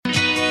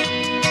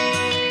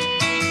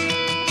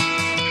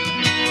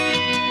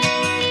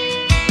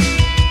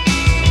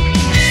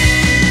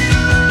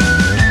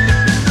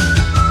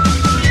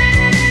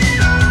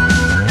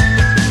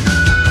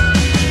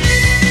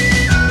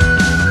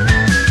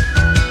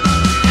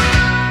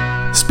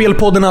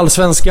Spelpodden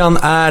Allsvenskan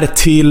är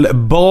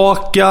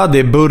tillbaka.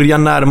 Det börjar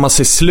närma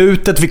sig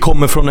slutet. Vi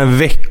kommer från en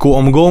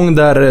veckoomgång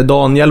där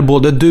Daniel,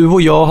 både du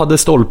och jag hade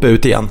stolpe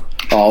ut igen.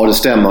 Ja, det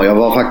stämmer. Jag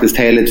var faktiskt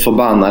heligt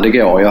förbannad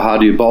igår. Jag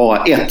hade ju bara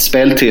ett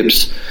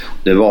speltips.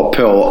 Det var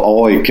på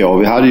AIK.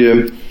 Vi hade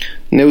ju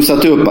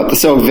nosat upp att det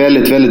såg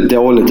väldigt, väldigt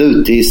dåligt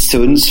ut i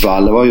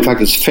Sundsvall. Det var ju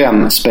faktiskt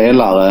 5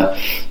 spelare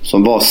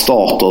som var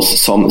starters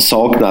som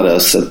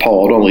saknades. Ett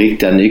par av de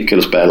riktiga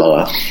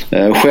nyckelspelare.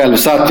 Själv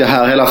satt jag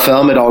här hela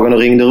förmiddagen och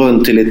ringde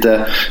runt till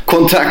lite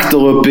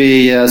kontakter uppe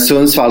i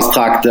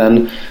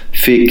Sundsvallstrakten.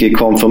 Fick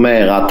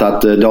konfirmerat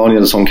att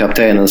Danielsson,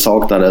 kaptenen,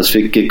 saknades.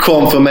 Fick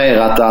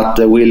konfirmerat att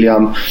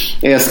William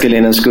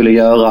Eskelinen skulle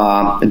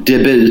göra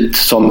debut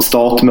som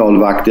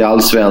startmålvakt i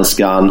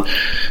Allsvenskan.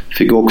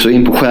 Fick också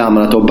in på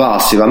skärmen att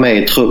Obasi var med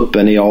i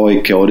truppen i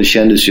AIK och det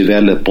kändes ju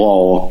väldigt bra.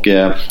 Och,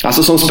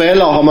 alltså som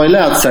spelare har man ju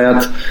lärt sig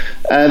att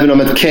även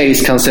om ett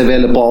case kan se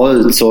väldigt bra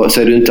ut så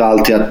är det inte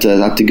alltid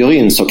att det går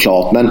in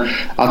såklart. Men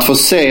att få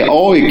se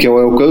AIK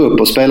åka upp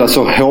och spela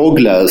så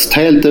håglöst,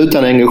 helt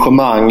utan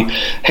engagemang,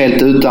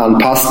 helt utan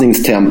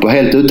passningstempo,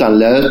 helt utan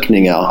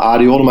löpningar,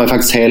 det gjorde man ju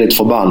faktiskt heligt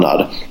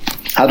förbannad.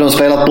 Hade de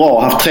spelat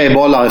bra, haft 3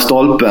 bollar i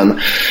stolpen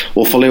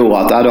och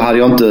förlorat, då hade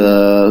jag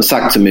inte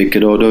sagt så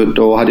mycket.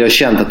 Då hade jag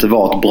känt att det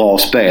var ett bra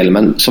spel.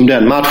 Men som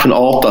den matchen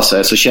artade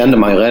sig så kände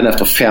man ju redan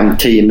efter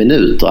 5-10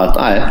 minuter att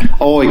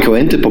AIK är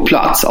inte på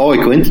plats.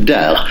 AIK är inte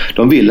där.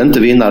 De vill inte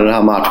vinna den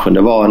här matchen.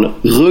 Det var en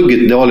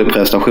ruggigt dålig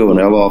prestation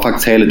och jag var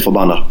faktiskt heligt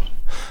förbannad.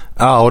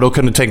 Ja, och då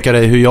kan du tänka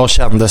dig hur jag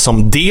kände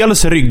som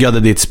dels ryggade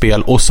ditt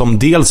spel och som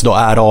dels då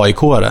är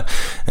AIK-are.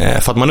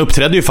 För att man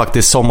uppträdde ju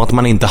faktiskt som att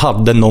man inte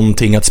hade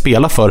någonting att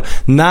spela för,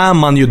 när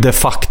man ju de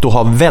facto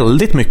har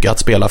väldigt mycket att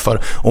spela för.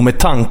 Och med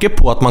tanke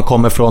på att man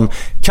kommer från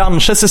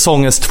kanske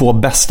säsongens 2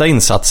 bästa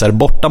insatser,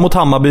 borta mot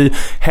Hammarby,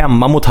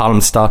 hemma mot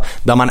Halmstad,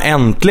 där man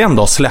äntligen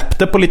då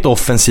släppte på lite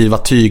offensiva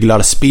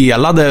tyglar,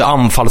 spelade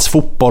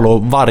anfallsfotboll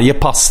och varje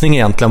passning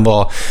egentligen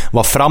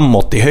var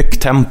framåt i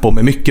högt tempo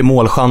med mycket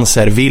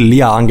målchanser,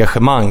 vilja, engagemang.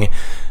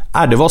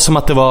 Det var som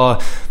att det var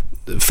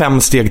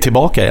 5 steg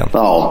tillbaka igen.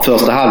 Ja,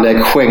 första halvlek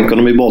skänker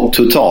de ju bort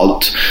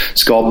totalt.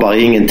 Skapar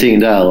ingenting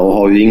där och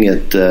har ju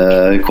inget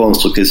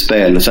konstruktivt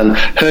spel. Sen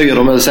höjer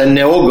de sig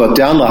något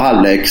i andra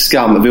halvlek.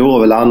 Skam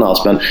vore väl annars.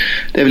 Men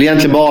det är väl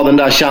egentligen bara den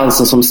där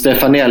chansen som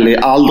Stefanelli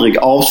aldrig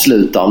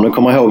avslutar, om du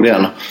kommer ihåg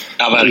den.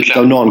 Ja, verkligen.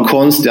 Av någon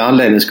konstig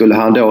anledning skulle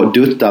han då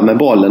dutta med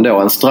bollen då.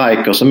 En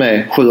striker som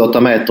är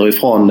 7-8 meter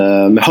ifrån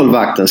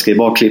målvakten ska ju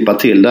bara klippa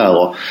till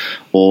där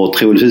och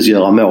troligtvis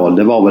göra mål.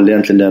 Det var väl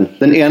egentligen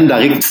den enda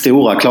riktigt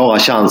stora, klara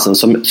chansen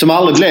som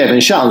aldrig blev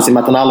en chans i och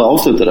med att han aldrig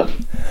avslutade.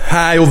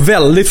 Nej, och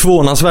väldigt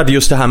förvånansvärt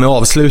just det här med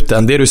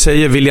avsluten. Det du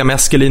säger, William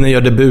Eskelinen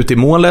gör debut i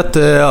målet.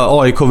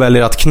 AIK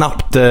väljer att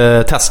knappt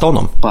testa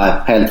honom. Nej,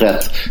 helt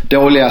rätt.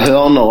 Dåliga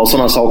hörnor och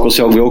sådana saker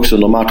såg vi också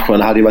under matchen.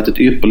 Det hade ju varit ett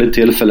ypperligt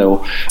tillfälle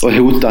att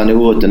hota en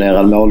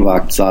orutinerad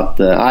målvakt. Så att,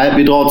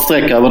 vi drar ett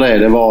streck över det.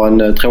 Det var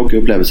en tråkig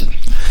upplevelse.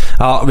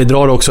 Ja, vi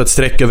drar också ett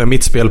streck över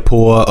mitt spel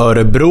på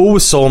Örebro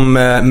som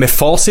med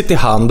facit i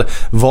hand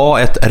var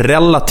ett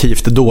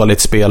relativt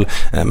dåligt spel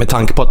med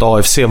tanke på att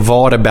AFC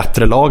var det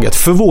bättre laget.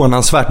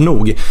 Förvånansvärt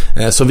nog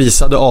så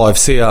visade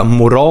AFC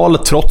moral,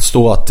 trots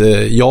då att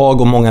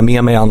jag och många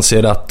med mig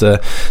anser att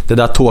det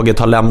där tåget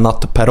har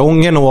lämnat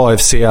perrongen och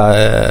AFC,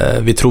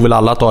 vi tror väl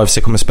alla att AFC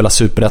kommer spela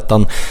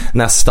Superettan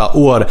nästa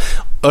år.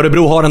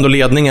 Örebro har ändå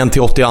ledningen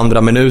till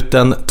 82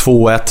 minuten,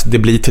 2-1, det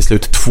blir till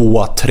slut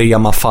 2-3,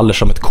 man faller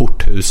som ett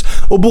korthus.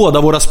 Och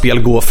båda våra spel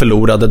går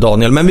förlorade,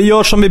 Daniel. Men vi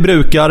gör som vi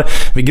brukar,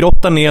 vi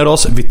grottar ner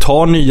oss, vi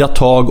tar nya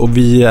tag och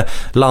vi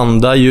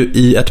landar ju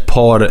i ett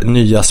par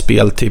nya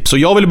speltips. Och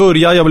jag vill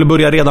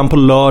börja redan på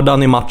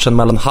lördagen i matchen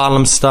mellan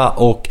Halmstad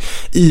och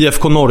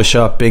IFK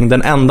Norrköping,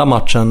 den enda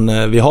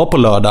matchen vi har på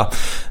lördag.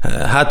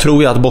 Här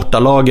tror jag att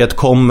bortalaget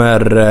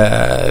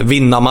kommer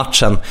vinna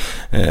matchen.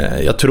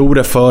 Jag tror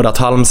det för att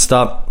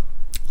Halmstad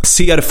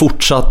ser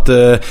fortsatt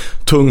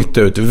tungt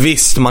ut.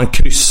 Visst, man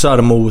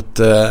kryssar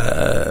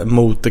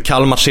mot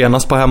Kalmar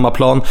senast på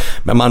hemmaplan,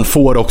 men man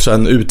får också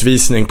en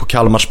utvisning på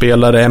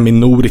Kalmar-spelare, Emin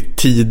Nouri,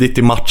 tidigt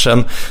i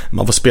matchen.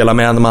 Man får spela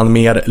med en man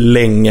mer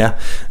länge.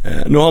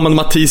 Nu har man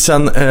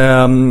Mathisen,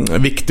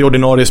 viktig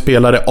ordinarie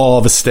spelare,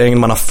 avstängd.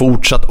 Man har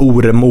fortsatt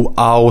Oremo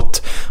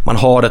out. Man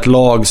har ett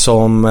lag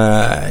som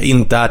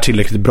inte är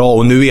tillräckligt bra,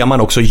 och nu är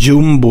man också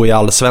jumbo i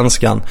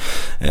Allsvenskan.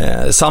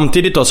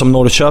 Samtidigt då som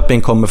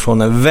Norrköping kommer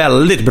från en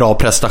väldigt bra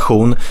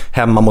prestation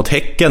hemma mot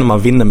Häcken. Man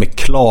vinner med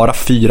klara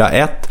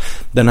 4-1.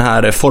 Den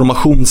här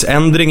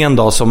formationsändringen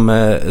då som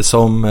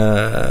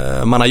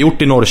man har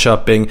gjort i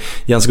Norrköping,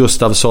 Jens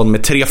Gustafsson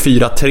med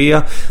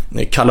 3-4-3.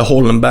 Kalle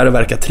Holmberg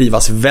verkar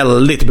trivas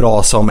väldigt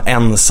bra som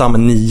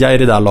ensam 9 i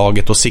det där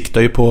laget och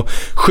siktar ju på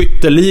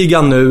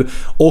skytteligan nu,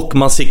 och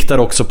man siktar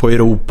också på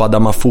Europa där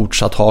man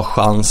fortsatt har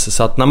chans.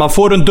 Så att när man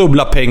får den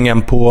dubbla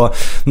pengen på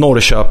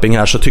Norrköping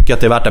här så tycker jag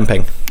att det är värt en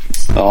peng.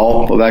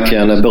 Ja, och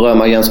verkligen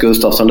berömma Jens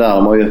Gustafsson där.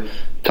 De har ju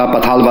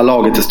tappat halva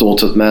laget i stort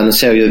sett, men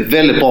ser ju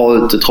väldigt bra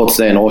ut trots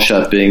det.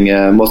 Norrköping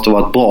måste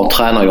vara ett bra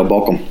tränarjobb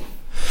bakom.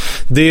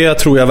 Det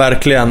tror jag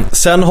verkligen.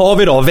 Sen har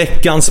vi då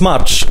veckans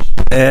match.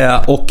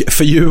 Och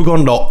för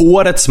Djurgården då,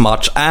 årets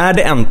match, är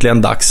det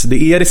äntligen dags.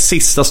 Det är det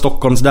sista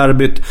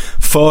Stockholmsderbyt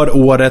för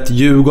året.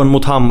 Djurgården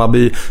mot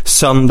Hammarby,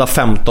 söndag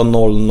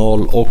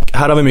 15.00. Och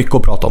här har vi mycket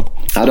att prata om.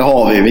 Ja, det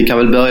har vi. Vi kan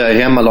väl börja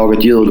i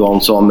hemmalaget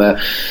Djurgården som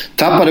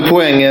tappade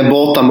poäng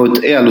borta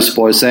mot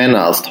Elfsborg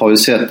senast. Har ju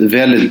sett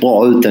väldigt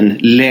bra ut en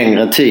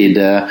längre tid,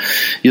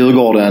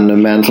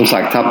 Djurgården. Men som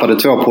sagt, tappade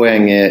 2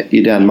 poäng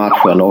i den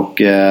matchen. Och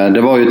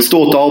det var ju ett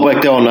stort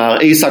avbräck då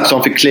när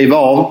Isaksson fick kliva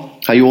av.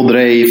 Han gjorde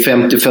det i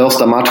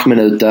 51:a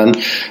matchminuten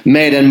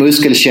med en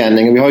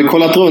muskelkänning. Vi har ju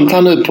kollat runt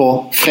här nu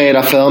på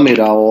fredag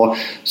förmiddag och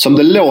som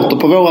det låter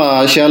på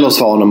våra källor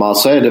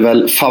så är det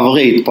väl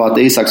favorit på att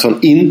Isaksson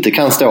inte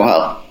kan stå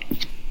här.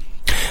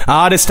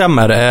 Ja, det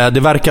stämmer. Det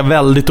verkar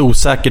väldigt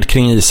osäkert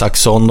kring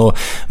Isaksson och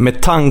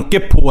med tanke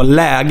på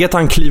läget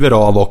han kliver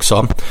av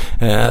också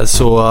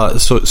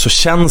så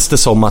känns det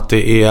som att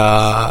det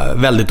är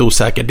väldigt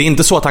osäkert. Det är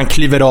inte så att han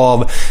kliver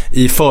av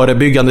i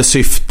förebyggande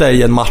syfte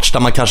i en match där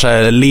man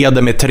kanske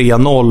leder med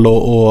 3-0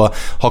 och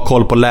har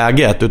koll på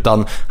läget,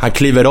 utan han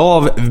kliver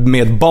av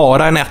med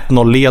bara en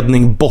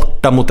 1-0-ledning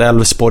borta mot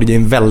Elfsborg i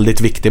en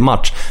väldigt viktig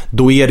match.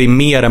 Då är det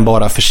mer än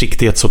bara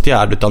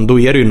försiktighetsåtgärd, utan då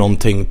är det ju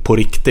någonting på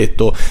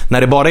riktigt. Och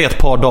när det bara är ett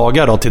par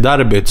dagar då till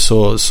derbyt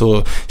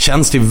så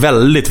känns det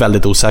väldigt,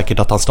 väldigt osäkert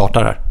att han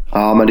startar här.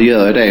 Ja, men det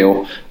gör ju det.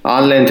 Och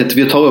anledningen till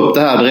att vi tar upp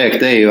det här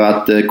direkt är ju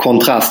att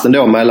kontrasten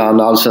då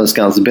mellan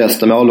allsvenskans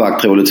bästa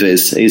målvakt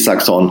troligtvis,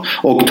 Isaksson,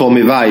 och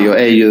Tommy Vaiho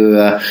är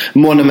ju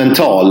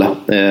monumental.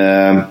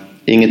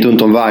 Inget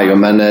ont om Vaiho,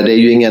 men det är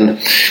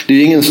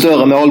ju ingen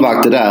större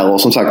målvakt det där.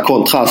 Och som sagt,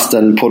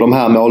 kontrasten på de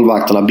här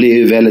målvakterna blir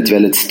ju väldigt,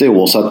 väldigt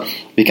stor. Så att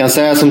vi kan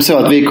säga som så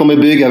att vi kommer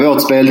bygga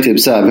vårt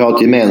speltips här. Vi har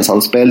ett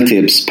gemensamt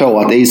speltips på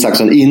att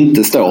Isaksson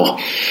inte står.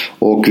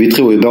 Och vi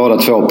tror ju båda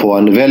två på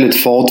en väldigt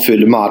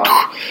fartfylld match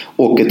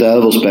och ett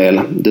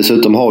överspel.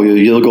 Dessutom har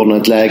ju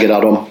Djurgården ett läge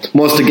där de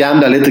måste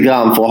gambla lite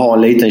grann för att ha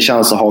en liten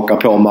chans att haka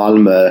på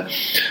Malmö.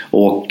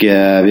 Och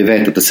vi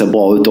vet att det ser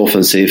bra ut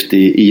offensivt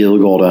i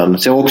Djurgården. Det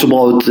ser också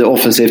bra ut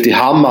offensivt i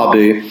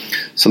Hammarby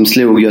som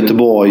slog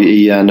Göteborg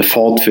i en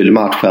fartfylld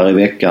match här i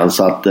veckan.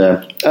 Så att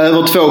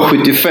över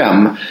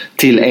 2,75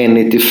 till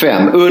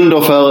 1,95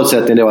 under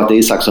förutsättning då att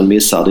Isaksson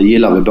missar. Det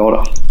gillar vi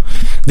båda.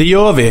 Det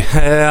gör vi.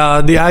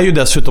 Det är ju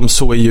dessutom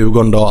så i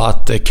Djurgården då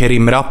att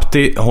Kerim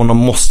Rapti, honom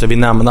måste vi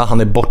nämna,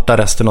 han är borta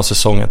resten av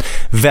säsongen.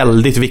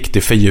 Väldigt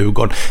viktig för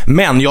Djurgården.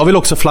 Men jag vill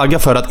också flagga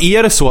för att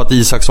är det så att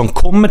Isaksson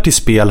kommer till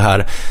spel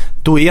här,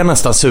 då är jag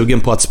nästan sugen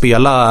på att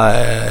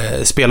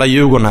spela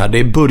Djurgården här.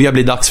 Det börjar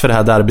bli dags för det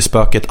här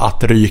derbyspöket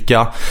att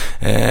ryka.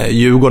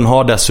 Djurgården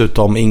har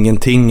dessutom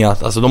ingenting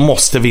alltså de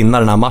måste vinna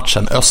den här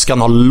matchen.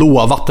 Öskan har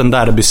lovat en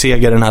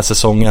derbyseger den här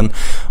säsongen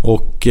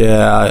och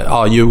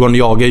Djurgården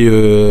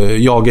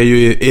jagar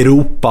ju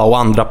Europa och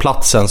andra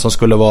platsen som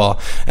skulle vara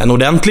en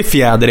ordentlig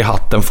fjäder i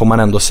hatten, får man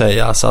ändå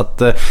säga. Så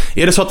att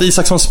är det så att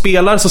Isaksson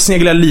spelar så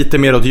sneglar jag lite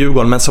mer åt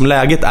Djurgården, men som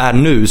läget är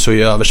nu så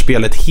är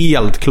överspelet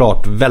helt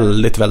klart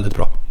väldigt, väldigt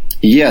bra.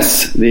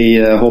 Yes,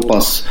 vi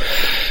hoppas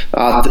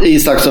att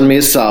Isaksson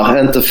missar,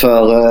 inte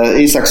för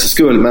Isaks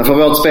skull men för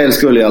vårt spels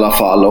skull i alla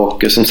fall.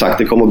 Och som sagt,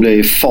 det kommer att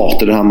bli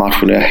fart i den här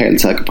matchen, det är jag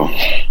helt säker på.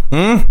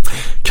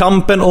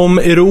 Kampen om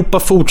Europa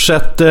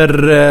fortsätter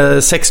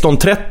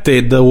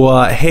 16:30 då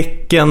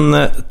Häcken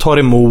tar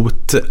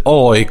emot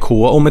AIK.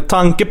 Och med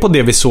tanke på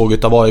det vi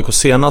såg av AIK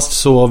senast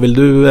så vill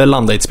du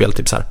landa i ett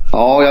speltips här?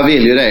 Ja, jag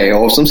vill ju det.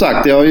 Och som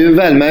sagt, jag är ju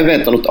väl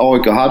medveten att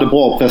AIK hade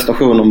bra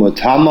prestationer mot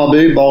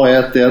Hammarby, bara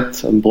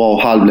 1-1. En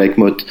bra halvlek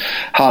mot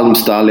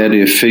Halmstad, ledde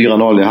ju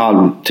 4-0 i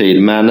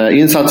halvtid. Men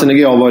insatsen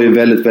igår var ju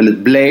väldigt, väldigt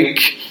blek.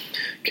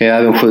 Kan jag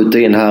även skjuta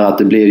in här att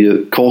det blir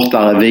ju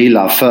kortare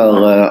vila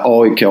för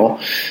AIK.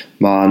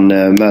 Man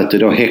möter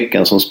då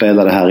Häcken som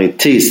spelade här i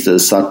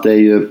tisdags, så att det är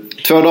ju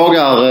 2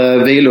 dagar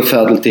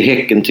vilofördel till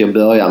Häcken till att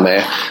börja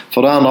med.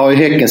 För det andra har ju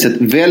Häcken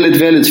sett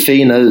väldigt, väldigt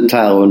fina ut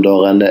här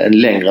under en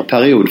längre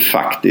period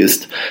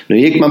faktiskt. Nu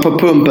gick man på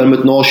pumpen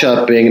mot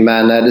Norrköping,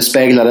 men det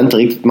speglade inte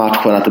riktigt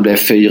matchen att det blev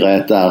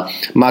 4-1 där.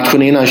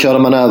 Matchen innan körde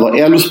man över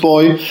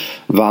Elfsborg,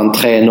 vann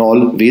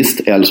 3-0.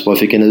 Visst, Elfsborg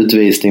fick en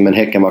utvisning, men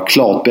Häcken var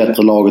klart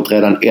bättre laget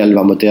redan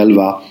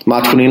 11-11.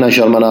 Matchen innan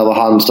körde man över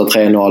Halmstad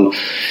 3-0.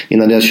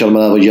 Innan det körde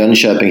man över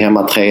Jönköping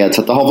hemma 3-1.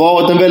 Så det har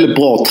varit en väldigt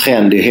bra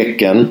trend i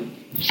Häcken.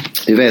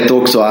 Vi vet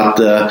också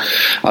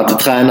att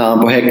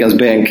tränaren på Häckens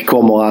bänk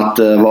kommer att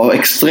vara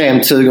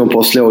extremt sugen på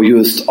att slå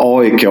just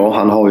AIK.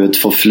 Han har ju ett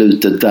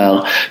förflutet där,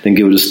 den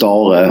gode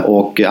Stare.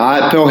 Och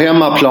på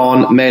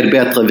hemmaplan med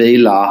bättre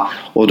vila,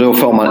 och då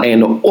får man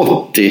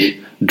 1,80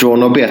 draw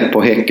no bet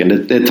på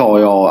Häcken. Det tar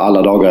jag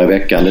alla dagar i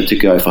veckan. Det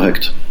tycker jag är för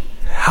högt.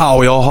 Ja,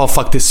 och jag har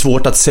faktiskt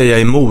svårt att säga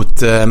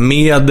emot.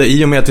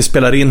 I och med att vi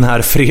spelar in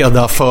här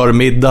fredag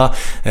förmiddag,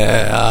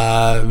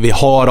 vi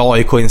har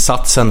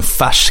AIK-insatsen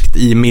färskt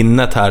i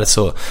minnet här,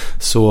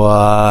 så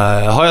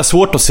har jag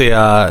svårt att se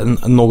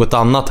något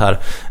annat här.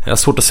 Jag har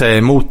svårt att säga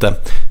emot det.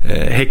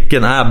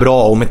 Häcken är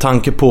bra, och med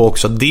tanke på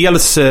också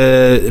dels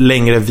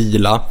längre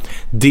vila,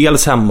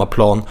 dels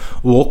hemmaplan,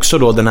 och också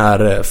då den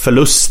här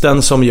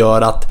förlusten som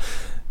gör att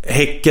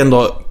Häcken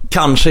då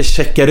kanske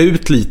checkar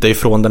ut lite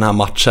ifrån den här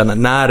matchen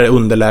när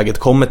underläget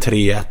kommer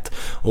 3-1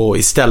 och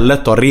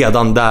istället då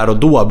redan där och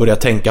då börjar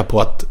tänka på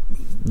att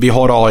vi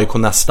har AIK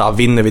nästa,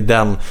 vinner vi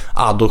den,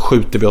 då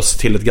skjuter vi oss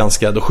till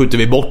då skjuter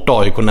vi bort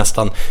AIK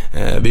nästan,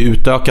 vi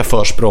utökar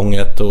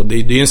försprånget och det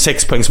är ju en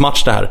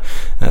 6-poängsmatch det här,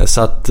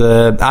 så att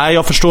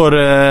jag förstår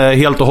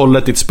helt och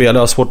hållet ditt spel.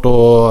 Jag har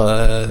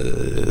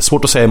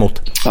svårt att säga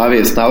emot. Ja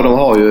visst, de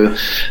har ju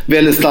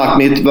väldigt starkt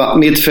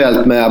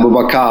mittfält med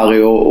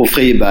Abubakari och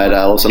Friberg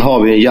där, och sen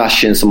har vi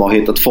Yashin som har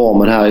hittat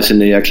formen här i sin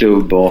nya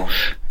klubb. Och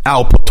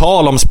på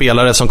tal om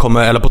spelare som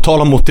kommer, eller på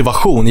tal om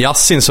motivation,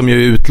 Yassin som ju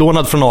är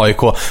utlånad från AIK,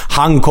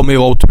 han kommer ju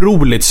vara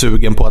otroligt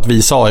sugen på att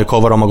visa AIK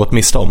vad de har gått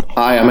miste om.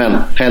 Jajamän,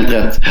 helt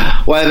rätt.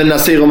 Och även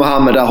Nasir och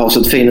Mohammed där har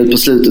sett fin ut på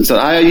slutet. Så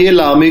jag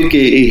gillar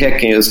mycket i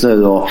Häcken just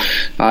nu, och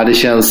det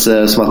känns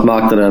som att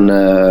marknaden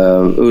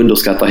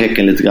underskattar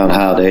Häcken lite grann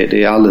här.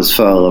 Det är alldeles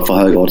för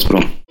hög odds på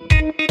dem.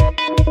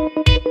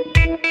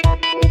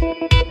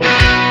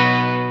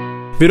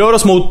 Vi rör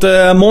oss mot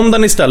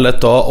måndagen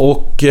istället då,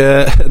 och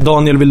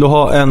Daniel, vill du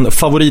ha en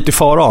favorit i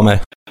fara av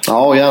mig?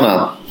 Ja,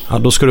 gärna. Ja,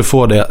 då ska du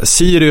få det.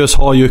 Sirius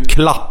har ju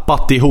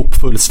klappat ihop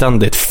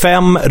fullständigt.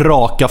 5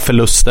 raka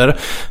förluster.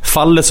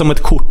 Faller som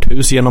ett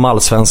korthus genom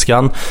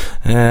allsvenskan.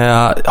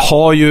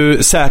 Har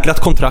ju säkrat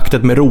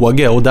kontraktet med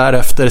råge, och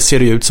därefter ser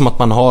det ut som att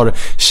man har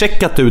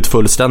checkat ut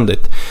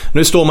fullständigt.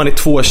 Nu står man i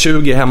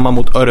 2-20 hemma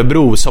mot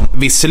Örebro, som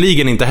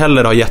visserligen inte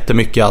heller har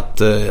jättemycket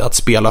att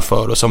spela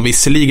för, och som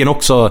visserligen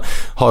också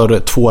har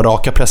 2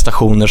 raka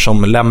prestationer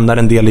som lämnar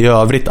en del i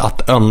övrigt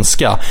att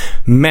önska.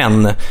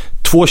 Men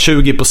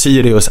 2-20 på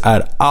Sirius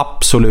är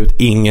absolut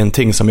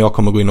ingenting som jag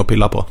kommer gå in och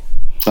pilla på.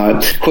 Nej,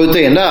 skjut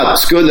in där.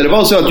 Skulle det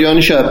vara så att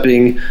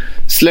Jönköping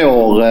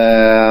slår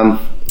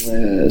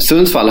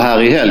Sundsvall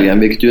här i helgen,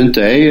 vilket ju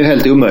inte är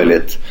helt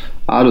omöjligt,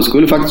 då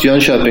skulle faktiskt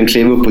Jönköping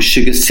kliva upp på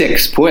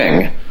 26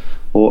 poäng.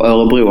 Och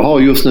Örebro har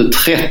just nu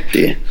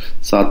 30.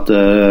 Så att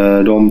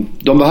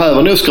de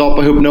behöver nog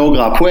skrapa ihop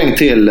några poäng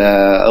till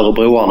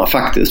örebroarna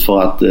faktiskt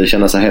för att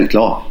känna sig helt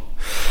klara.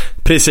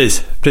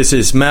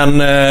 Precis.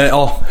 Men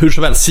hur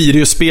så väl,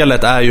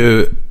 Sirius-spelet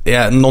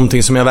är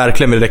någonting som jag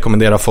verkligen vill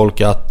rekommendera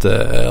folk att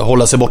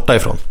hålla sig borta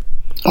ifrån.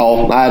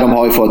 Ja, de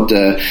har ju fått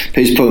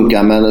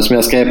pyspunka, men som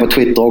jag skrev på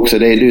Twitter också,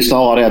 det är ju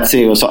snarare att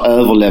Sirius har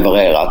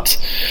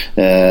överlevererat.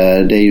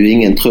 Det är ju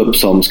ingen trupp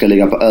som ska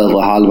ligga på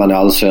övre halvan i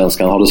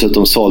allsvenskan. Har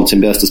dessutom sålt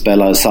sin bästa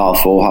spelare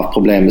Sarf och haft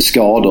problem med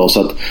skador,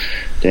 så att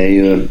det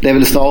är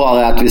väl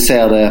snarare att vi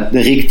ser det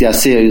riktiga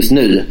Sirius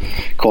nu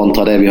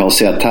kontra det vi har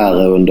sett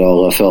här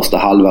under första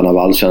halvan av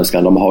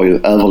allsvenskan. De har ju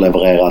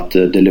överlevererat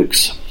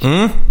deluxe.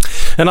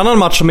 En annan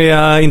match som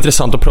är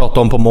intressant att prata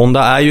om på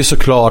måndag är ju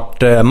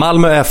såklart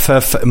Malmö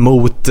FF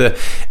mot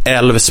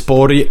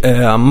Elfsborg.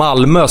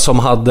 Malmö som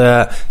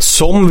hade,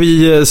 som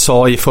vi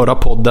sa i förra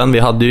podden, vi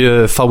hade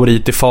ju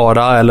favorit i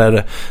fara,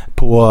 eller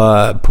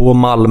på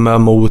Malmö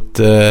mot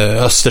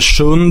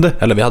Östersund,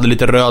 eller vi hade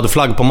lite röd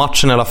flagg på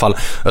matchen i alla fall.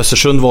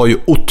 Östersund var ju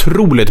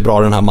otroligt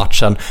bra den här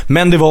matchen,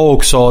 men det var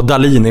också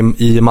Dahlin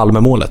i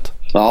Malmö-målet.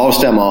 Ja, det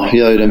stämmer.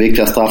 Gör ju den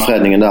viktiga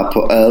straffräddningen där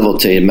på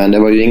övertid. Men det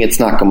var ju inget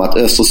snack om att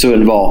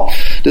Östersund var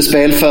det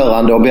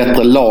spelförande och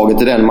bättre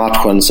laget i den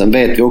matchen. Sen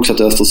vet vi också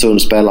att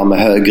Östersund spelar med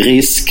hög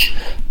risk.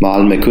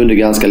 Malmö kunde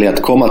ganska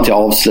lätt komma till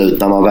avslut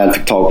när man väl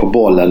fick tag på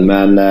bollen.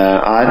 Men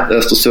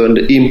Östersund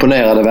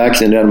imponerade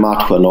verkligen i den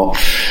matchen. Och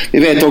vi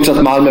vet också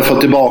att Malmö får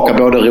tillbaka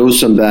både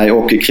Rosenberg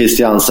och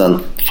Christiansen.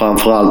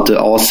 Framförallt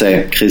AC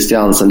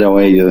Christiansen då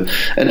är ju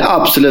en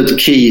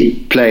absolut key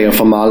player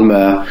för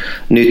Malmö.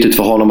 Nyttigt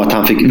för honom att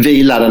han fick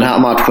vila den här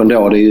matchen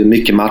då. Det är ju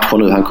mycket matcher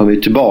nu. Han kom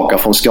ju tillbaka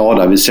från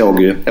skada. Vi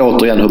såg ju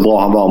återigen hur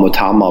bra han var mot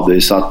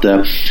Hammarby. Så att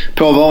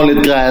på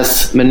vanligt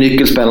gräs med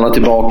nyckelspelarna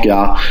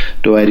tillbaka,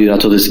 då är det ju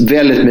naturligtvis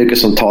väldigt mycket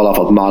som talar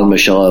för att Malmö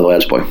kör över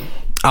Elfsborg.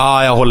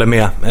 Ja, jag håller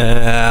med.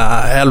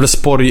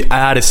 Elfsborg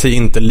är sig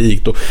inte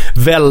likt, och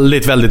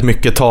väldigt, väldigt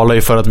mycket talar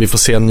ju för att vi får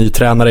se en ny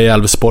tränare i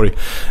Elfsborg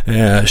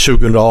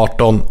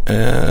 2018.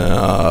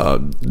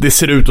 Det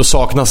ser ut att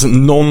saknas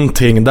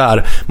någonting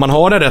där. Man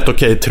har en rätt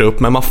okej trupp,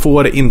 men man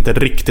får inte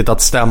riktigt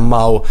att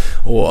stämma, och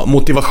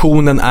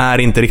motivationen är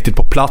inte riktigt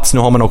på plats. Nu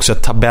har man också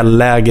ett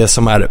tabelläge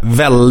som är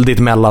väldigt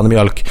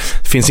mellanmjölk.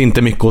 Det finns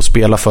inte mycket att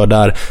spela för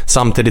där,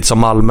 samtidigt som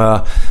Malmö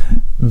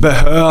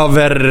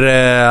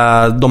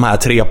behöver de här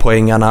 3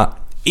 poängarna.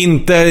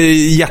 Inte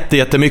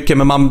jättemycket,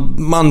 men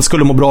man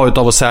skulle må bra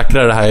utav att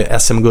säkra det här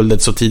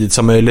SM-guldet så tidigt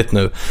som möjligt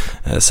nu.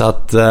 Så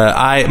att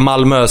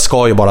Malmö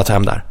ska ju bara ta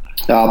hem där.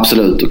 Ja,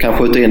 absolut. Och kan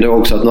skjuta in det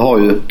också att nu har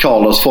ju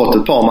Carlos fått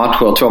ett par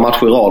matcher, 2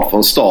 matcher i rad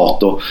från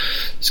start, och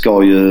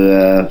ska ju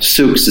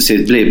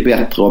successivt bli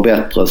bättre och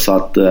bättre. Så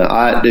att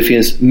det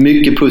finns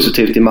mycket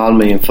positivt i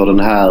Malmö inför den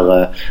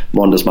här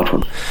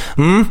måndagsmatchen.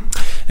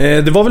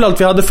 Det var väl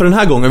allt vi hade för den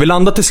här gången. Vi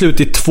landar till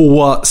slut i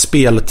 2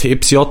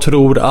 speltips. Jag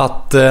tror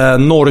att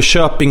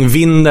Norrköping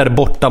vinner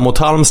borta mot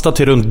Halmstad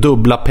till runt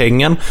dubbla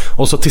pengen.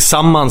 Och så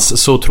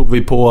tillsammans så tror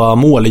vi på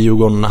mål i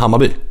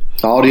Djurgården-Hammarby.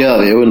 Ja, det gör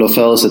vi under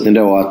förutsättning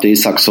då att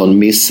Isaksson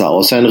missar.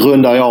 Och sen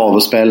rundar jag av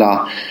och spelar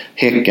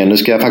Häcken. Nu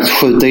ska jag faktiskt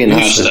skjuta in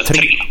här.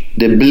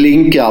 Det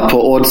blinkar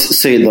på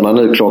odds-sidorna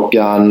nu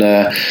klockan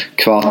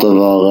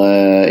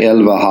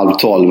 11:15 halv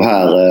 12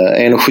 här.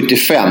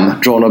 1,75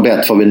 drawn och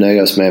bet får vi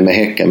nöja oss med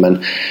Häcken. Men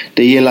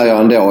det gillar jag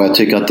ändå. Jag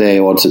tycker att det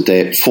oddset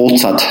är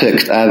fortsatt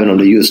högt även om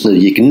det just nu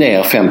gick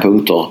ner 5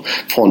 punkter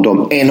från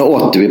de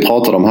 1,80 vi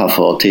pratade om här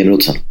för 10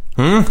 minuter sedan.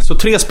 Så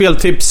 3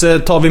 speltips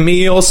tar vi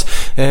med oss.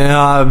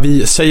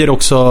 Vi säger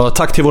också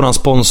tack till våran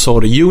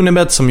sponsor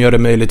Unibet som gör det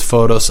möjligt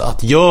för oss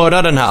att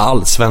göra den här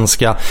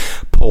allsvenska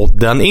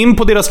podden. In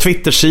på deras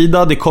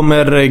Twitter-sida. Det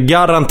kommer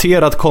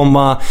garanterat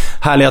komma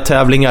härliga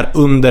tävlingar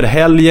under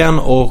helgen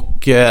och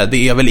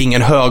det är väl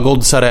ingen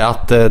högoddsare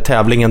att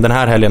tävlingen den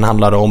här helgen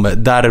handlar om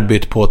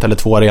derbyt på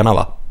Tele2 Arena,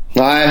 va?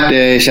 Nej,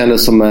 det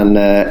kändes som en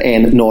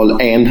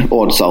 1-0-1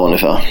 oddsare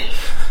ungefär.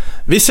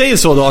 Vi säger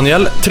så,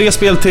 Daniel. 3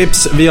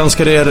 speltips. Vi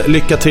önskar er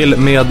lycka till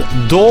med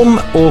dem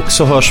och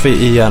så hörs vi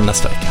igen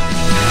nästa vecka.